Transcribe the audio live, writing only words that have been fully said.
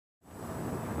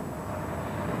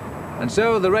And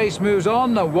so the race moves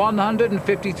on,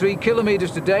 153 kilometres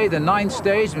today, the 9th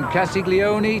stage from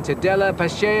Castiglione to della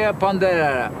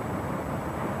Pontedera.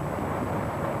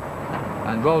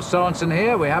 And Rolf Sørensen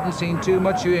here, we haven't seen too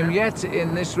much of him yet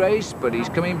in this race, but he's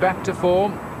coming back to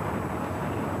form.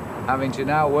 Having to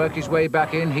now work his way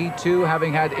back in, he too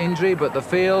having had injury, but the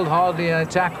field hardly an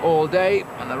attack all day,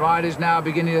 and the riders now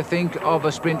beginning to think of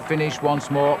a sprint finish once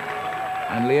more.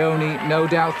 And Leone no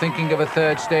doubt thinking of a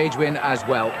 3rd stage win as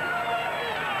well.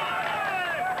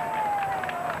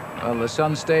 Well, the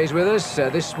sun stays with us.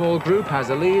 This small group has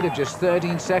a lead of just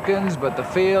 13 seconds, but the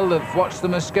field have watched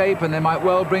them escape, and they might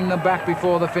well bring them back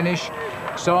before the finish.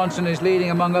 Sørensen is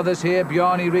leading among others here,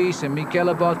 Bjarne Riis and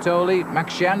Michele Bartoli.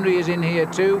 Max Shanry is in here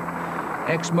too,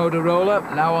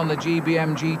 ex-Motorola, now on the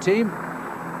GBMG team.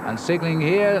 And signalling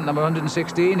here, number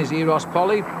 116 is Eros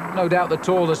Polly, no doubt the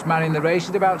tallest man in the race.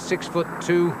 He's about 6'2",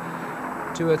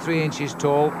 2 or 3 inches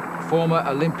tall, former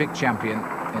Olympic champion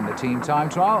in the team time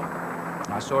trial.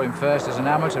 I saw him first as an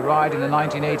amateur ride in the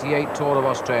 1988 Tour of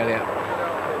Australia.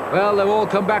 Well, they've all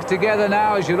come back together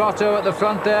now. Girotto at the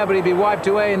front there, but he'd be wiped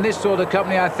away in this sort of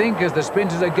company, I think, as the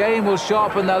sprinters again will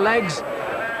sharpen their legs.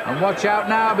 And watch out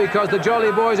now, because the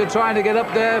Jolly Boys are trying to get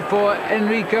up there for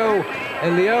Enrico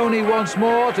Leone once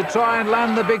more to try and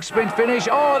land the big sprint finish.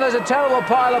 Oh, there's a terrible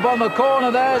pile-up on the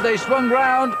corner there as they swung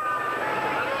round.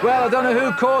 Well, I don't know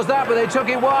who caused that, but they took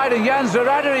it wide, and Jan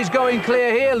Zverada is going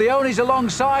clear here. Leone's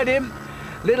alongside him.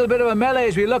 Little bit of a melee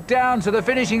as we look down to the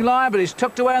finishing line, but it's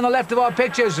tucked away on the left of our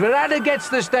picture. Zverada gets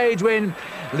the stage win.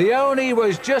 Leone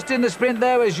was just in the sprint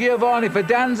there with Giovanni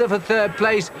Fidanza for 3rd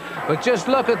place. But just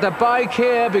look at the bike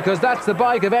here, because that's the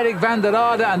bike of Erik van der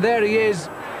Aarde, and there he is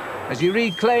as he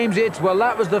reclaims it. Well,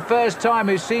 that was the first time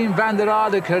we've seen van der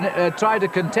Aarde try to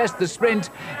contest the sprint.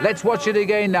 Let's watch it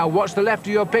again now. Watch the left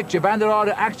of your picture. Van der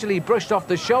Aarde actually brushed off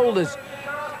the shoulders.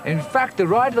 In fact, the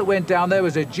rider that went down there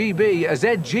was a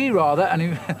ZG rather,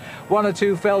 and one or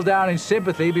two fell down in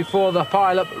sympathy before the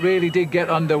pile-up really did get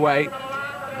underway.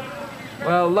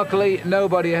 Well, luckily,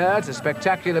 nobody hurt. A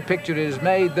spectacular picture it is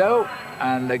made, though.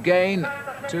 And again,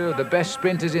 2 of the best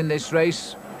sprinters in this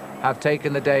race have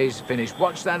taken the day's finish.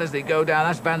 Watch that as they go down.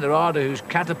 That's van der Aarde, who's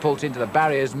catapulted into the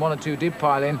barriers, and 1 or 2 did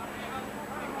pile in.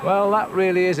 Well, that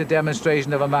really is a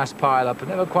demonstration of a mass pile-up. I've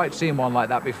never quite seen one like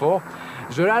that before.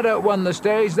 Zverada won the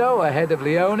stage, though, ahead of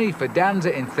Leone,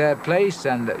 Fidanza in 3rd place,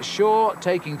 and Shaw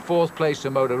taking 4th place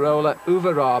for Motorola,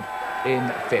 Uwe Raab in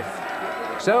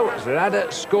 5th. So,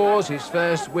 Zverada scores his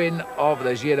first win of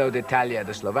the Giro d'Italia,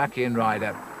 the Slovakian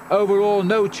rider. Overall,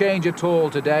 no change at all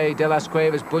today. De Las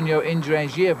Cuevas, Bunyo, Indurain,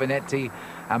 Giovanetti,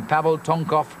 and Pavel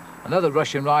Tonkov, another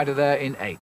Russian rider there in 8th.